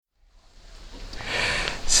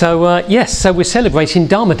So we're celebrating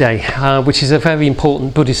Dharma Day, which is a very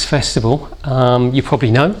important Buddhist festival. You probably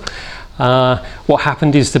know. What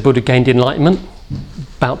happened is the Buddha gained enlightenment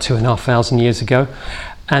about 2,500 years ago.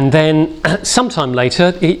 And then sometime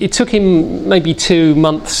later, it took him maybe 2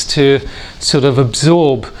 months to sort of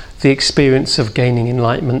absorb the experience of gaining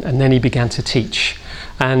enlightenment, and then he began to teach.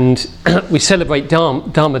 And we celebrate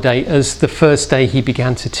Dharma Day as the first day he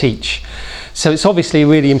began to teach. So it's obviously a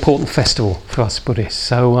really important festival for us Buddhists.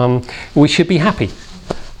 So we should be happy.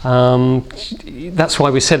 That's why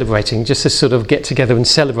we're celebrating, just to sort of get together and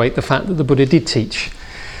celebrate the fact that the Buddha did teach.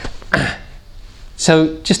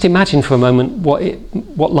 So just imagine for a moment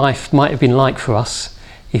what life might have been like for us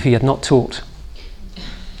if he had not taught.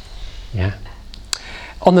 Yeah.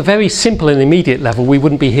 On the very simple and immediate level, we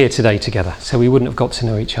wouldn't be here today together, so we wouldn't have got to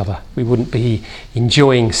know each other. We wouldn't be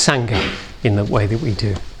enjoying Sangha in the way that we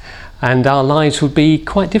do. And our lives would be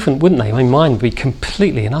quite different, wouldn't they? I mean, mine would be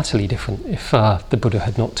completely and utterly different if the Buddha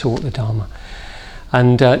had not taught the Dharma.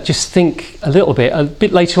 And just think a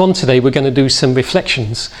bit later on today, we're going to do some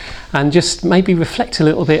reflections and just maybe reflect a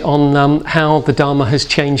little bit on how the Dharma has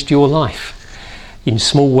changed your life in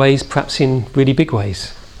small ways, perhaps in really big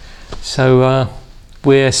ways. So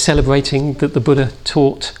we're celebrating that the Buddha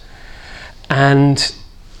taught and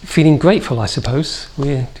feeling grateful, I suppose.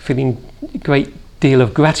 We're feeling a great deal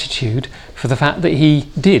of gratitude for the fact that he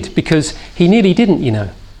did, because he nearly didn't, you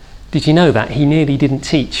know. Did you know that? He nearly didn't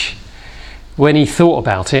teach. When he thought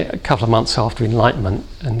about it a couple of months after enlightenment,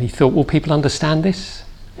 and he thought, will people understand this?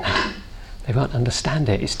 No, they won't understand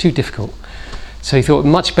it. It's too difficult. So he thought,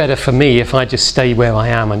 much better for me if I just stay where I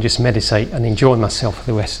am and just meditate and enjoy myself for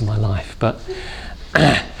the rest of my life. But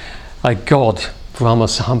a god, Brahma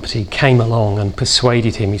Sahampati, came along and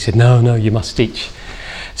persuaded him. He said, no, you must teach.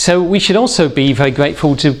 So we should also be very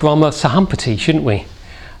grateful to Brahma Sahampati, shouldn't we?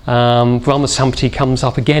 Brahma Sahampati comes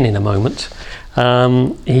up again in a moment.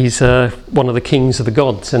 He's one of the kings of the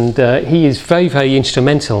gods, and he is very, very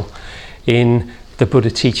instrumental in the Buddha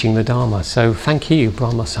teaching the Dharma. So thank you,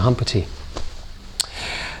 Brahma Sahampati.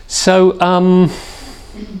 So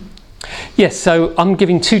so I'm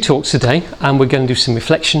giving 2 talks today, and we're going to do some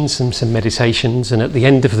reflections and some meditations, and at the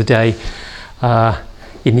end of the day,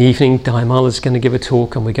 in the evening, Dayamala's going to give a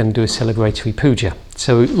talk, and we're going to do a celebratory puja.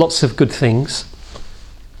 So lots of good things.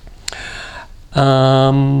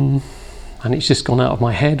 And it's just gone out of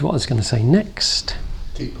my head what I was going to say next.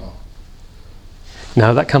 Teapot.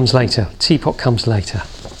 No, that comes later. Teapot comes later.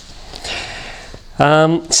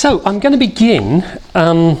 So I'm going to begin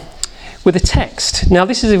with a text. Now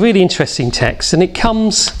this is a really interesting text, and it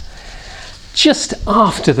comes just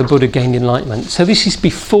after the Buddha gained enlightenment. So this is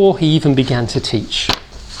before he even began to teach.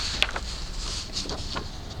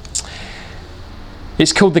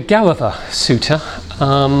 It's called the Gaurava Sutta.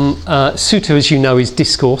 Sutta, as you know, is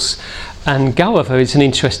discourse, and Gaurava is an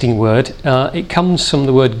interesting word. It comes from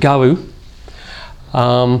the word garu,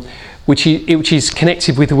 which is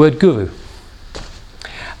connected with the word guru.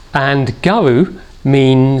 And garu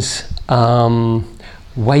means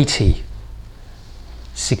weighty,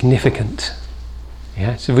 significant.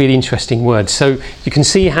 Yeah, it's a really interesting word. So you can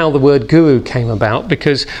see how the word guru came about,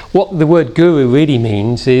 because what the word guru really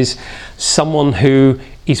means is someone who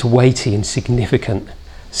is weighty and significant,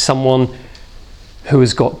 someone who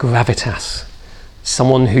has got gravitas,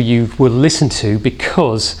 someone who you will listen to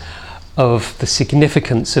because of the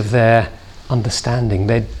significance of their understanding,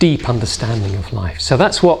 their deep understanding of life. So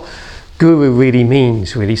that's what guru really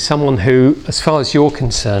means, really. Someone who, as far as you're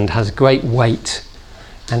concerned, has great weight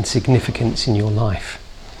and significance in your life.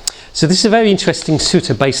 So this is a very interesting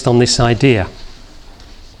sutta based on this idea.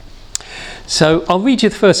 So I'll read you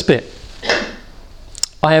the first bit.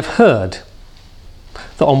 I have heard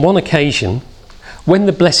that on one occasion, when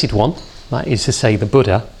the Blessed One, that is to say the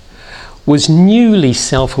Buddha, was newly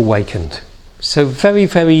self-awakened, so very,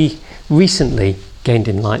 very recently gained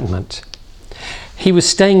enlightenment, he was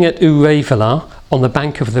staying at Urevala on the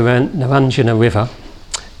bank of the Naranjana River,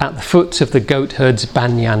 at the foot of the goat herd's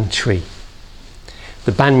banyan tree.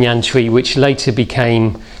 The banyan tree which later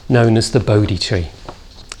became known as the Bodhi tree.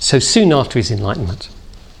 So soon after his enlightenment.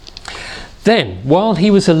 Then, while he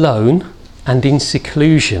was alone and in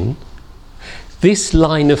seclusion, this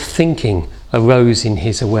line of thinking arose in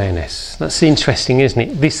his awareness. That's interesting, isn't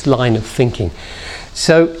it? This line of thinking.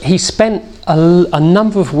 So he spent a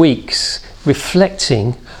number of weeks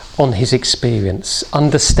reflecting on his experience,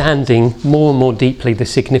 understanding more and more deeply the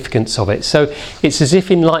significance of it. So it's as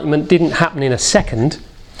if enlightenment didn't happen in a second.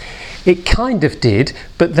 It kind of did,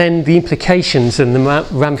 but then the implications and the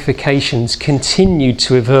ramifications continued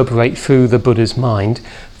to reverberate through the Buddha's mind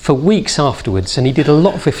for weeks afterwards, and he did a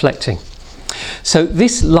lot of reflecting. So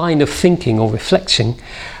this line of thinking or reflection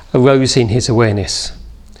arose in his awareness.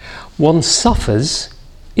 One suffers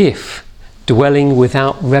if dwelling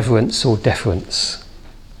without reverence or deference,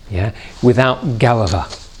 without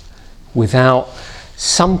garava, without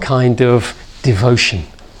some kind of devotion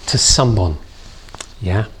to someone.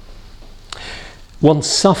 One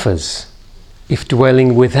suffers if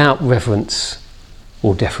dwelling without reverence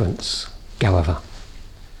or deference, garava.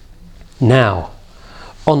 Now,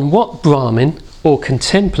 on what Brahmin or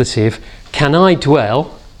contemplative can I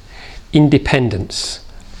dwell in dependence,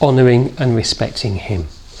 honouring and respecting him?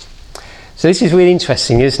 So this is really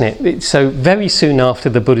interesting, isn't it? So very soon after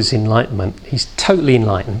the Buddha's enlightenment, he's totally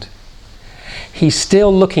enlightened. He's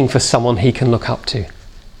still looking for someone he can look up to.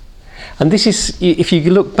 And this is, if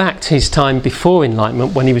you look back to his time before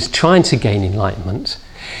enlightenment, when he was trying to gain enlightenment,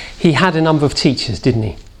 he had a number of teachers, didn't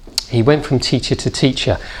he? He went from teacher to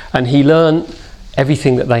teacher, and he learned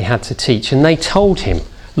everything that they had to teach. And they told him,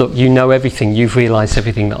 look, you know everything, you've realised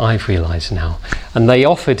everything that I've realised now. And they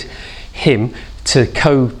offered him to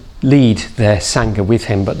co-lead their Sangha with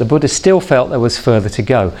him, but the Buddha still felt there was further to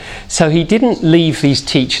go. So he didn't leave these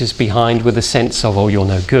teachers behind with a sense of, oh, you're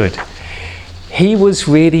no good. He was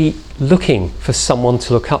really looking for someone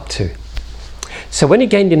to look up to. So when he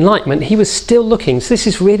gained enlightenment, he was still looking. So this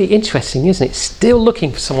is really interesting, isn't it? Still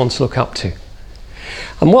looking for someone to look up to.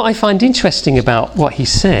 And what I find interesting about what he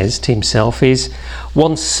says to himself is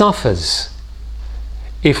one suffers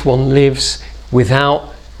if one lives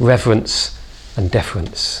without reverence and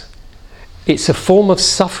deference. It's a form of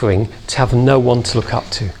suffering to have no one to look up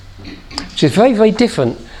to, which is very, very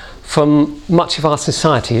different from much of our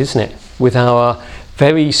society, isn't it? With our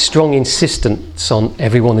very strong insistence on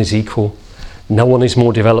everyone is equal, no one is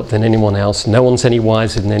more developed than anyone else, no one's any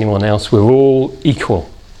wiser than anyone else, we're all equal.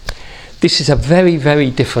 This is a very, very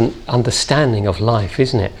different understanding of life,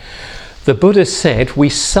 isn't it? The Buddha said we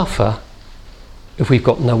suffer if we've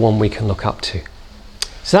got no one we can look up to.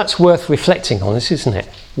 So that's worth reflecting on, isn't it?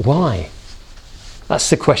 Why? That's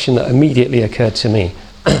the question that immediately occurred to me.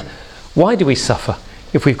 Why do we suffer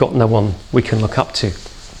if we've got no one we can look up to?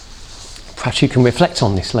 Perhaps you can reflect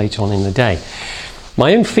on this later on in the day.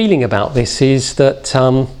 My own feeling about this is that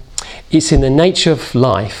it's in the nature of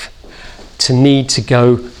life to need to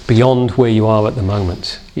go beyond where you are at the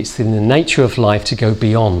moment. It's in the nature of life to go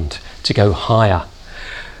beyond, to go higher,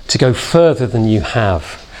 to go further than you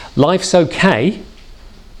have. Life's okay,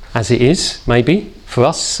 as it is, maybe. For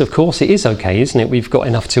us, of course, it is okay, isn't it? We've got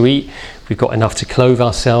enough to eat, we've got enough to clothe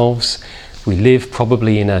ourselves, we live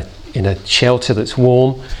probably in a shelter that's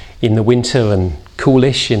warm in the winter and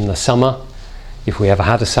coolish in the summer, if we ever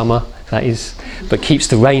had a summer, that is, but keeps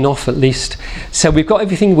the rain off at least. So we've got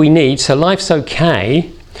everything we need, so life's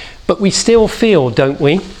okay, but we still feel, don't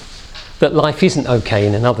we, that life isn't okay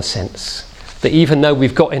in another sense. That even though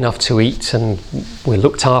we've got enough to eat and we're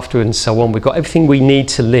looked after and so on, we've got everything we need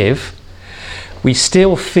to live, we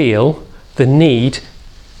still feel the need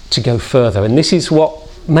to go further. And this is what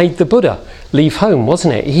made the Buddha leave home,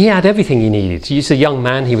 wasn't it? He had everything he needed. He was a young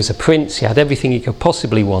man, he was a prince, he had everything he could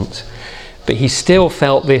possibly want. But he still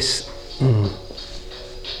felt this...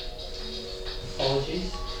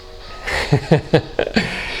 Apologies.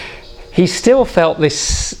 He still felt this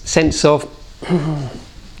sense of,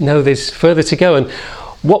 no, there's further to go. And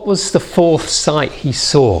what was the fourth sight he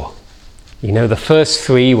saw? You know, the first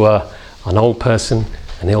three were an old person,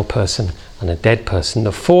 an ill person, and a dead person.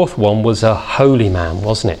 The fourth one was a holy man,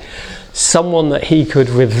 wasn't it? Someone that he could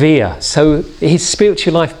revere. So his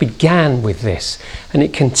spiritual life began with this, and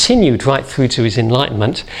it continued right through to his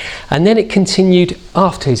enlightenment, and then it continued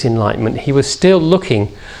after his enlightenment. He was still looking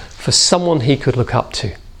for someone he could look up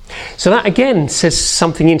to. So that again says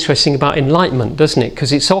something interesting about enlightenment, doesn't it?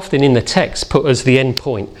 Because it's often in the text put as the end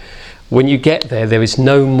point. When you get there, there is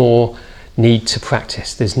no more need to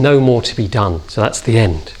practice. There's no more to be done. So that's the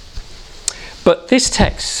end. But this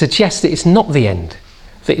text suggests that it's not the end,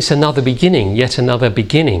 that it's another beginning, yet another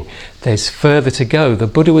beginning. There's further to go. The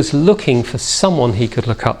Buddha was looking for someone he could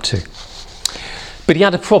look up to. But he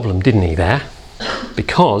had a problem, didn't he, there?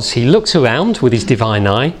 Because he looked around with his divine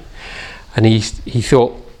eye and he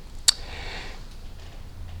thought,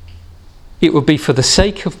 it would be for the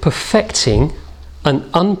sake of perfecting an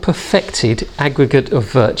unperfected aggregate of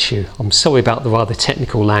virtue. I'm sorry about the rather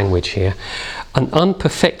technical language here. An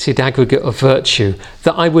unperfected aggregate of virtue,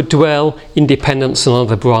 that I would dwell in dependence on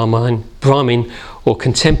other Brahmin or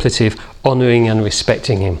contemplative, honouring and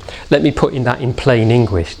respecting him. Let me put in that in plain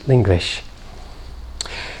English.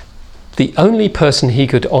 The only person he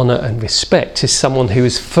could honour and respect is someone who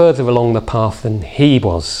is further along the path than he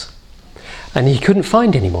was. And he couldn't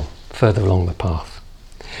find anyone further along the path.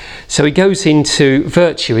 So he goes into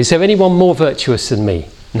virtue. Is there anyone more virtuous than me?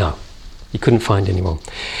 No. He couldn't find anyone.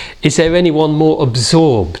 Is there anyone more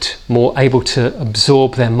absorbed, more able to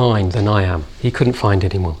absorb their mind than I am? He couldn't find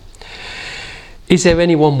anyone. Is there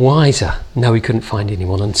anyone wiser? No, he couldn't find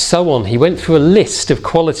anyone. And so on. He went through a list of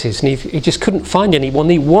qualities and he just couldn't find anyone.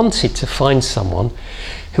 He wanted to find someone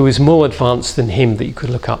who was more advanced than him that you could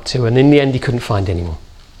look up to. And in the end, he couldn't find anyone.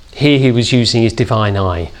 Here he was using his divine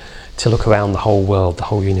eye to look around the whole world, the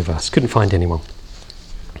whole universe. Couldn't find anyone.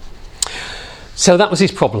 So that was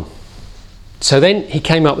his problem. So then he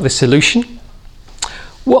came up with a solution.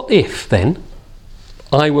 What if then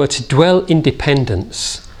I were to dwell in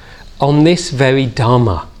dependence on this very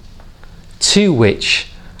Dharma to which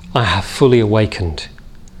I have fully awakened,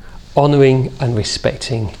 honouring and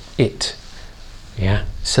respecting it? Yeah,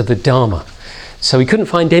 so the Dharma. So he couldn't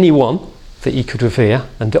find anyone that he could revere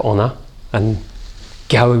and honour and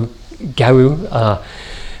Garu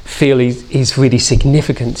feel is really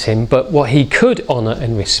significant to him, but what he could honour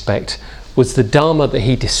and respect was the Dharma that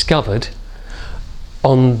he discovered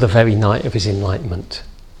on the very night of his enlightenment.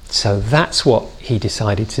 So that's what he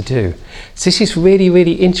decided to do. So this is really,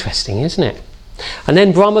 really interesting, isn't it? And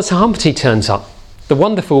then Brahma Sahampati turns up. The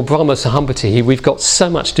wonderful Brahma Sahampati, we've got so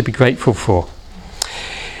much to be grateful for.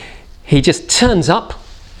 He just turns up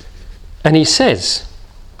and he says,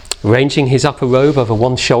 ranging his upper robe over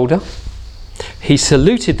one shoulder, he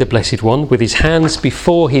saluted the Blessed One with his hands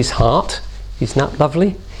before his heart. Isn't that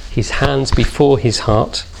lovely? His hands before his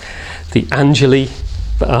heart, the Anjali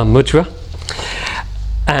Mudra,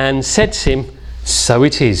 and said to him, so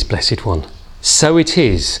it is, Blessed One, so it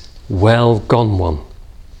is, well gone one.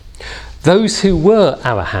 Those who were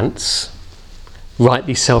arahants,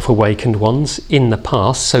 rightly self-awakened ones in the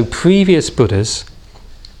past, so previous Buddhas,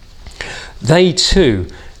 they too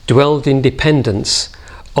dwelled in dependence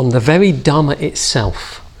on the very Dharma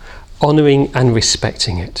itself, honouring and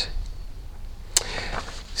respecting it.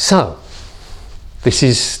 So, this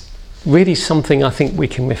is really something I think we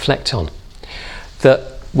can reflect on.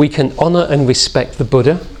 That we can honour and respect the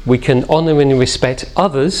Buddha, we can honour and respect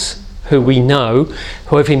others who we know,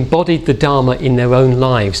 who have embodied the Dharma in their own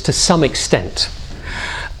lives to some extent.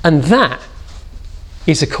 And that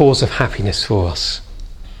is a cause of happiness for us.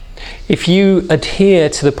 If you adhere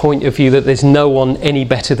to the point of view that there's no one any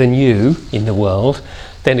better than you in the world,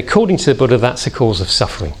 then according to the Buddha, that's a cause of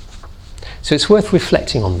suffering. So it's worth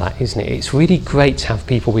reflecting on that, isn't it? It's really great to have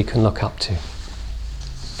people we can look up to.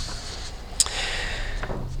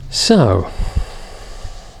 So,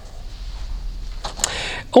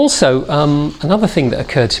 also, another thing that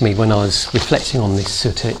occurred to me when I was reflecting on this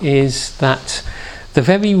sutta is that the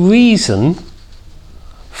very reason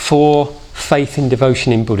for faith and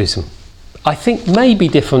devotion in Buddhism, I think may be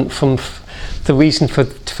different from the reason for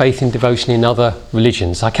faith and devotion in other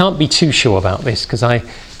religions. I can't be too sure about this because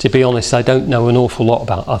to be honest, I don't know an awful lot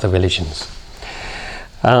about other religions.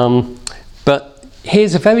 But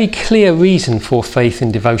here's a very clear reason for faith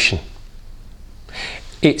and devotion.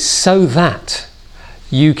 It's so that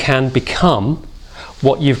you can become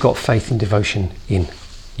what you've got faith and devotion in.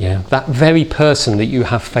 Yeah, that very person that you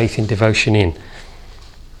have faith and devotion in.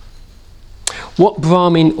 What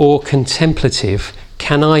Brahmin or contemplative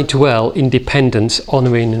can I dwell in dependence,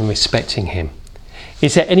 honouring and respecting him?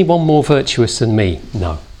 Is there anyone more virtuous than me?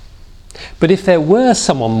 No. But if there were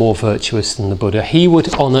someone more virtuous than the Buddha, he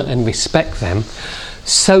would honour and respect them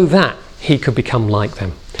so that he could become like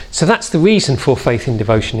them. So that's the reason for faith and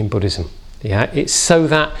devotion in Buddhism. Yeah, it's so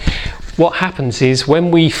that what happens is when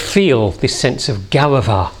we feel this sense of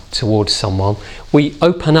gaurava towards someone, we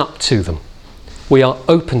open up to them. We are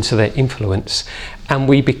open to their influence and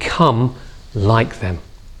we become like them.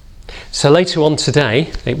 So later on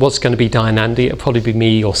today, it was going to be Dayanandi, it'll probably be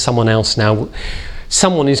me or someone else now.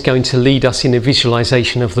 Someone is going to lead us in a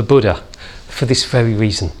visualization of the Buddha for this very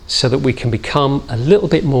reason, so that we can become a little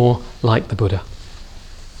bit more like the Buddha.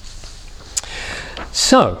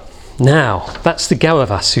 So, now, that's the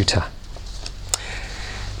Gaurava Sutta.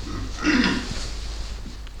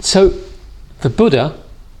 So, the Buddha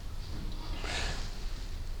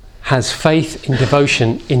has faith and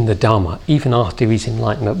devotion in the Dharma, even after his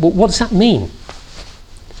enlightenment. But what does that mean?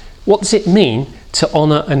 What does it mean to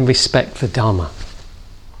honour and respect the Dharma?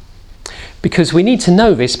 Because we need to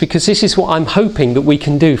know this, because this is what I'm hoping that we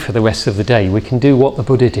can do for the rest of the day. We can do what the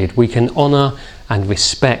Buddha did. We can honour and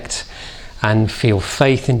respect and feel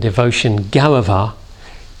faith and devotion, Gaurava,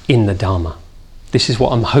 in the Dharma. This is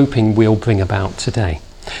what I'm hoping we'll bring about today.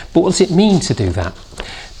 But what does it mean to do that?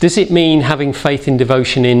 Does it mean having faith and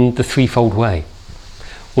devotion in the threefold way,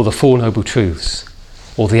 or the Four Noble Truths,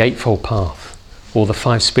 or the Eightfold Path, or the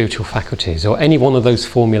 5 spiritual faculties, or any one of those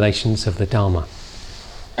formulations of the Dharma.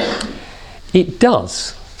 It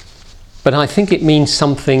does, but I think it means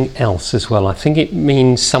something else as well. I think it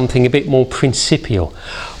means something a bit more principial.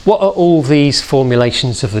 What are all these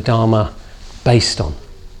formulations of the Dharma based on?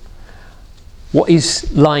 What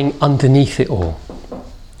is lying underneath it all?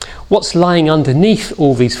 What's lying underneath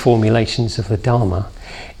all these formulations of the Dharma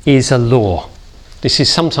is a law. This is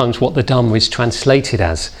sometimes what the Dharma is translated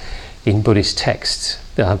as in Buddhist texts,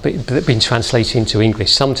 been translated into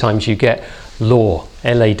English. Sometimes you get law,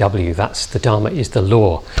 L-A-W, that's the Dharma is the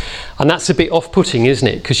law. And that's a bit off-putting, isn't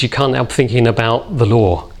it? Because you can't help thinking about the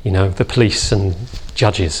law, you know, the police and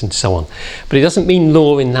judges and so on. But it doesn't mean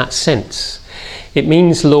law in that sense. It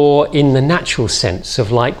means law in the natural sense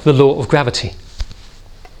of like the law of gravity.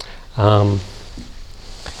 No,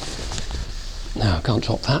 I can't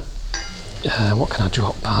drop that. What can I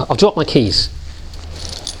drop? I'll drop my keys.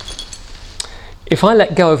 If I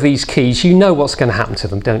let go of these keys, you know what's going to happen to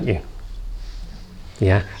them, don't you?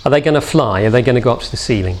 Yeah. Are they going to fly? Are they going to go up to the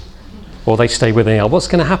ceiling? Or they stay where they are? What's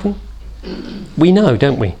going to happen? We know,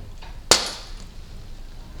 don't we?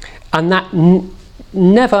 And that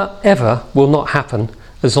never, ever will not happen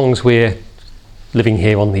as long as we're living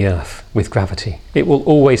here on the earth with gravity. It will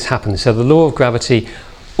always happen. So the law of gravity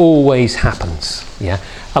always happens. Yeah.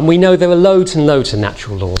 And we know there are loads and loads of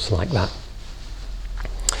natural laws like that.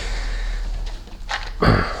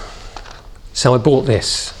 So I bought this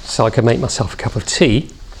so I could make myself a cup of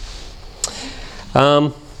tea.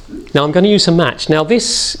 Now I'm going to use a match. Now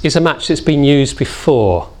this is a match that's been used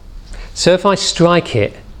before. So if I strike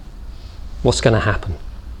it, what's going to happen?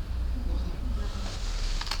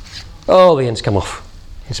 Oh, the end's come off.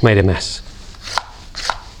 It's made a mess.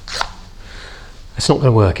 It's not going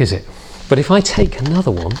to work, is it? But if I take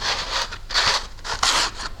another one,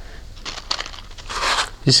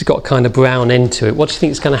 this has got a kind of brown end to it. What do you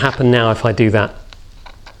think is going to happen now if I do that?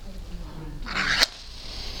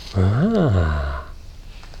 Ah.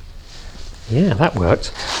 Yeah, that worked.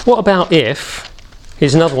 What about if,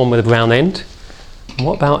 here's another one with a brown end. And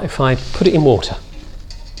what about if I put it in water?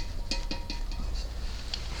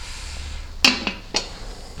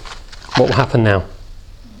 What will happen now?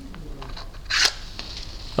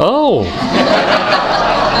 Oh!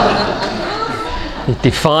 It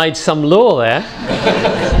defied some law there.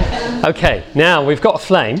 Okay, now we've got a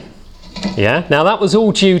flame. Yeah, now that was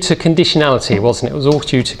all due to conditionality, wasn't it? It was all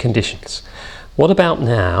due to conditions. What about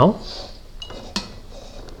now?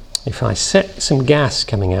 If I set some gas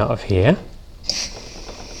coming out of here.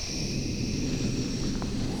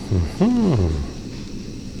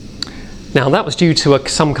 Now that was due to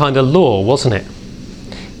some kind of law, wasn't it?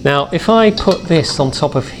 Now if I put this on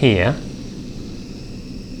top of here,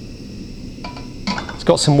 it's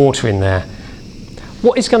got some water in there.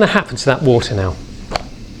 What is going to happen to that water now?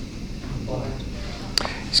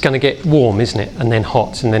 It's going to get warm, isn't it? And then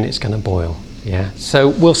hot, and then it's going to boil. Yeah. So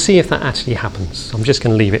we'll see if that actually happens. I'm just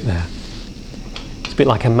going to leave it there. It's a bit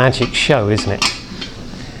like a magic show, isn't it?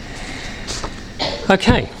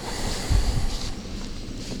 Okay.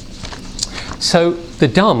 So the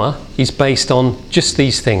Dharma is based on just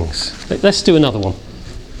these things. Let's do another one.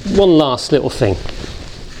 One last little thing.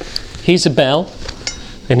 Here's a bell,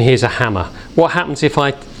 and here's a hammer. What happens if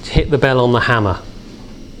I hit the bell on the hammer?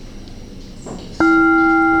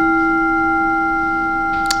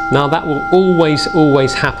 Now that will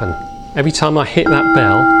always happen. Every time I hit that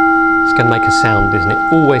bell, it's going to make a sound, isn't it?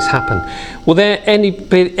 Always happen. Will there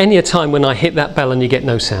be any time when I hit that bell and you get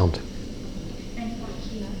no sound?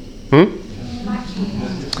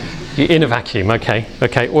 You're in a vacuum, okay.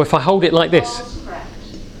 Or if I hold it like this,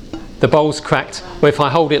 the bowl's cracked. Or if I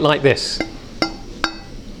hold it like this,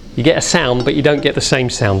 you get a sound, but you don't get the same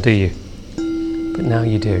sound, do you? But now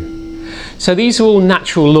you do. So these are all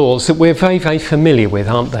natural laws that we're very, very familiar with,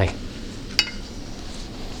 aren't they?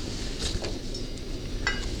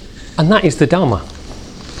 And that is the Dharma.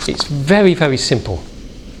 It's very, very simple.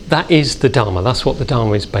 That is the Dharma. That's what the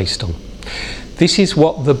Dharma is based on. This is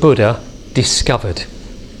what the Buddha discovered.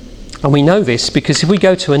 And we know this because if we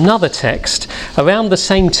go to another text around the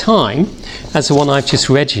same time as the one I've just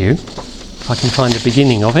read you, if I can find the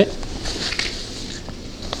beginning of it.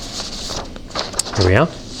 Here we are.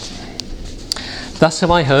 Thus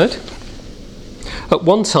have I heard. At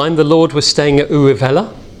one time the Lord was staying at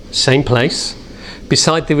Uruvela, same place,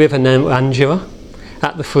 beside the river Naranja,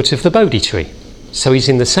 at the foot of the Bodhi tree. So he's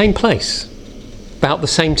in the same place, about the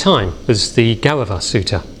same time as the Gaurava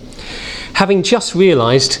Sutta, having just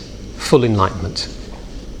realised full enlightenment.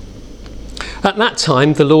 At that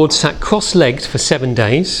time the Lord sat cross-legged for 7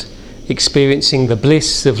 days, experiencing the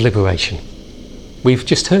bliss of liberation. We've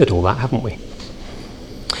just heard all that, haven't we?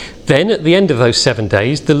 Then at the end of those 7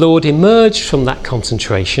 days, the Lord emerged from that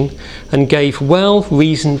concentration and gave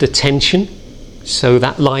well-reasoned attention. So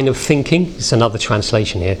that line of thinking, it's another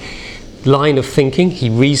translation here, line of thinking, he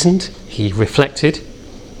reasoned, he reflected.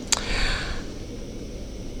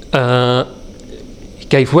 He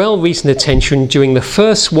gave well-reasoned attention during the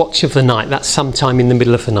first watch of the night, that's sometime in the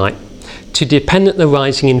middle of the night, to dependent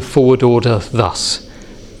arising in forward order thus.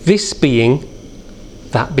 This being,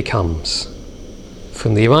 that becomes.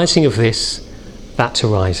 From the arising of this, that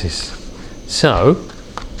arises. So,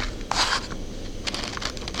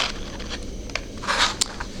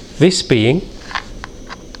 this being,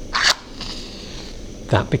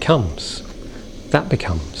 that becomes. That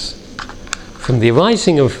becomes. From the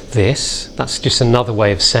arising of this, that's just another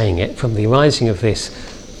way of saying it, from the arising of this,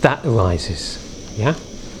 that arises. Yeah?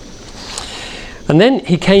 And then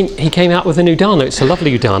he came out with an udana. It's a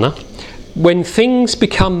lovely udana. When things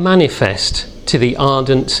become manifest to the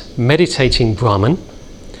ardent, meditating Brahman,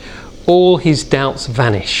 all his doubts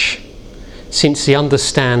vanish, since he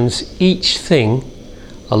understands each thing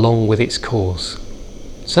along with its cause.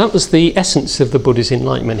 So that was the essence of the Buddha's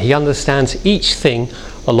enlightenment. He understands each thing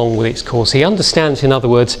along with its cause. He understands, in other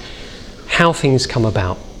words, how things come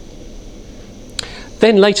about.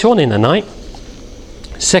 Then later on in the night,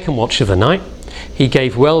 second watch of the night, he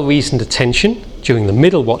gave well-reasoned attention during the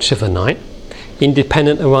middle watch of the night,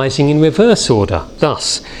 independent arising in reverse order.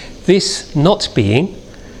 Thus, this not being,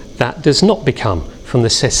 that does not become. From the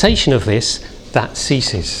cessation of this, that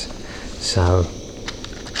ceases. So,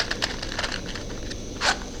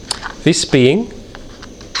 this being,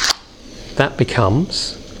 that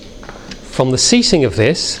becomes. From the ceasing of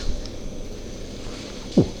this,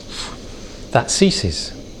 that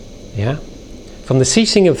ceases. Yeah? From the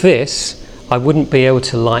ceasing of this, I wouldn't be able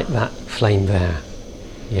to light that flame there.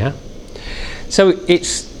 Yeah? So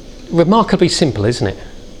it's remarkably simple, isn't it?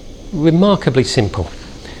 Remarkably simple.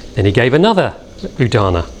 Then he gave another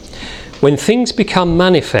udana. When things become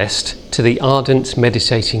manifest to the ardent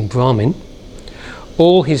meditating Brahmin,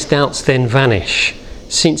 all his doubts then vanish,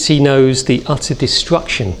 since he knows the utter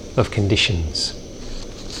destruction of conditions.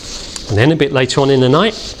 And then a bit later on in the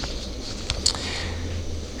night,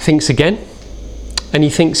 thinks again, and he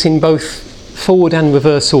thinks in both forward and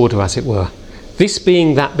reverse order, as it were. This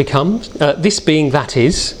being that becomes, this being that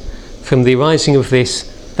is, from the arising of this,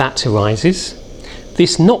 that arises.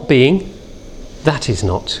 This not being, that is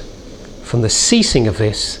not. From the ceasing of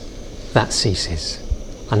this, that ceases.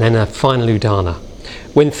 And then a final udana.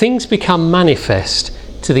 When things become manifest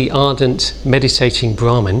to the ardent meditating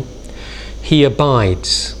Brahmin, he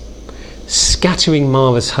abides, scattering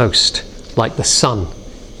Mara's host like the sun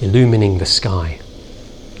illumining the sky.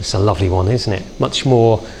 It's a lovely one, isn't it? Much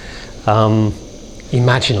more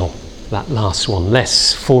imaginal, that last one,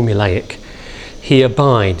 less formulaic. He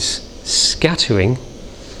abides, scattering.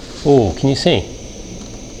 Oh, can you see?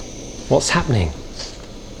 What's happening?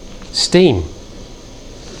 Steam.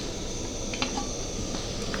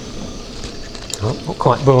 Oh, not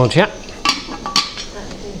quite boiled yet.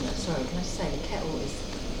 Sorry, can I say the kettle is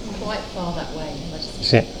quite far that way.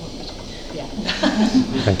 Is it? Yeah.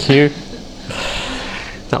 Thank you.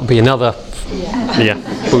 That'll be another. Yeah,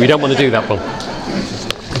 but we don't want to do that one.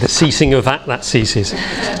 The ceasing of that, that ceases.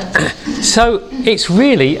 So it's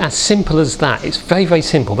really as simple as that. It's very, very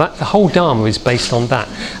simple. That the whole Dharma is based on that.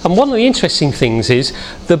 And one of the interesting things is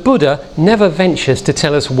the Buddha never ventures to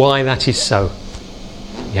tell us why that is so.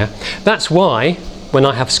 Yeah, that's why when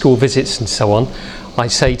I have school visits and so on, I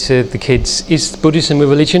say to the kids, is Buddhism a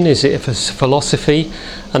religion? Is it a philosophy?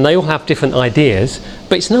 And they all have different ideas,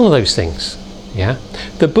 but it's none of those things. Yeah,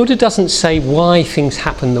 the Buddha doesn't say why things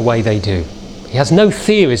happen the way they do. He has no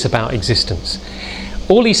theories about existence.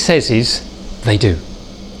 All he says is, they do.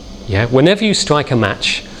 Yeah, whenever you strike a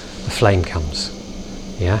match, the flame comes.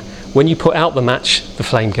 Yeah, when you put out the match, the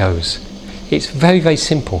flame goes. It's very, very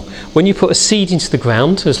simple. When you put a seed into the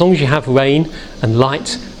ground, as long as you have rain and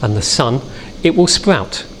light and the sun, it will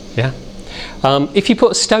sprout. Yeah. If you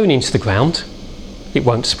put a stone into the ground, it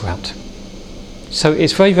won't sprout. So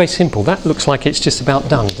it's very, very simple. That looks like it's just about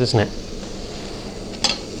done, doesn't it?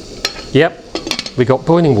 Yep, we got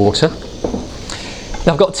boiling water.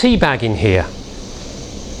 Now I've got a tea bag in here.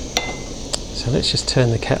 So let's just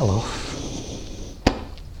turn the kettle off.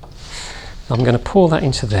 I'm going to pour that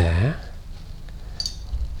into there.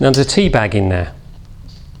 Now there's a tea bag in there.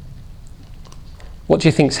 What do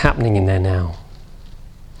you think's happening in there now?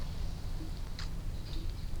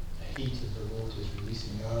 The heat of the water is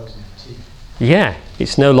releasing the oils in the tea. Yeah,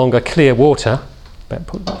 it's no longer clear water. Better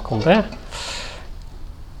put it back on there.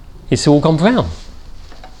 It's all gone brown.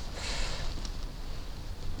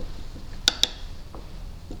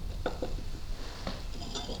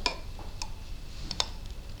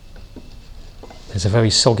 There's a very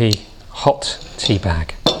soggy, hot tea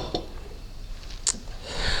bag.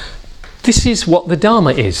 This is what the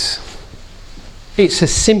Dharma is. It's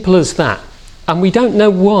as simple as that. And we don't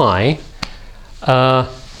know why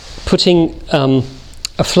putting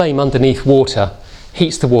a flame underneath water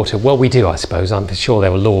heats the water. Well, we do, I suppose. I'm sure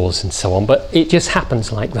there are laws and so on, but it just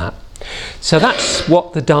happens like that. So that's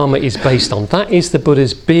what the Dharma is based on. That is the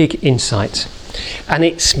Buddha's big insight. And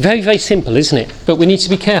it's very, very simple, isn't it? But we need to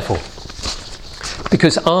be careful.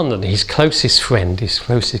 Because Ananda, his closest friend, his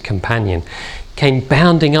closest companion, came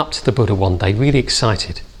bounding up to the Buddha one day, really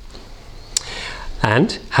excited.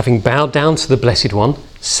 And, having bowed down to the Blessed One,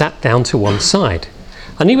 sat down to one side.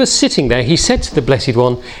 And he was sitting there, he said to the Blessed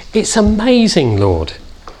One, "It's amazing, Lord.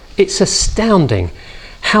 It's astounding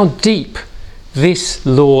how deep this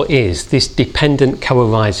law is, this dependent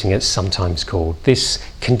co-arising it's sometimes called, this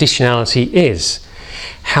conditionality is.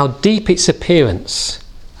 How deep its appearance,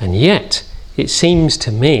 and yet it seems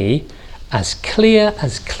to me as clear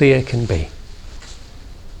can be."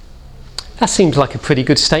 That seems like a pretty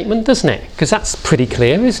good statement, doesn't it? Because that's pretty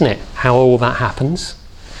clear, isn't it? How all that happens.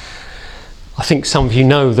 I think some of you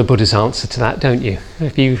know the Buddha's answer to that, don't you?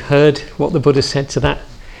 Have you heard what the Buddha said to that?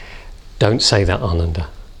 Don't say that, Ananda.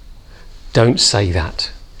 Don't say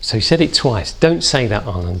that. So he said it twice. Don't say that,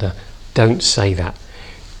 Ananda. Don't say that.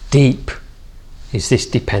 Deep is this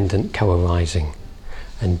dependent co-arising,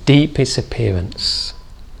 and deep its appearance.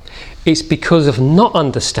 It's because of not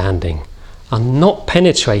understanding and not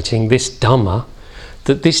penetrating this Dhamma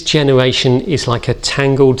that this generation is like a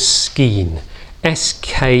tangled skein.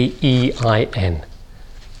 S-K-E-I-N.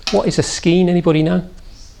 What is a skein? Anybody know?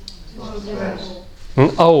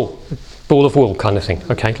 Oh, ball of wool kind of thing.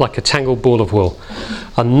 Okay, like a tangled ball of wool.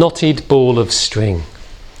 A knotted ball of string.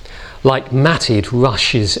 Like matted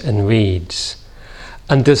rushes and reeds.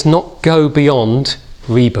 And does not go beyond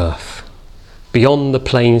rebirth. Beyond the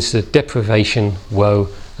plains of deprivation, woe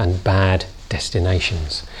and bad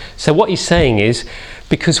destinations. So what he's saying is,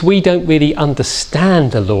 because we don't really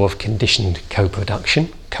understand the law of conditioned co-production,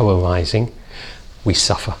 co-arising, we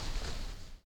suffer.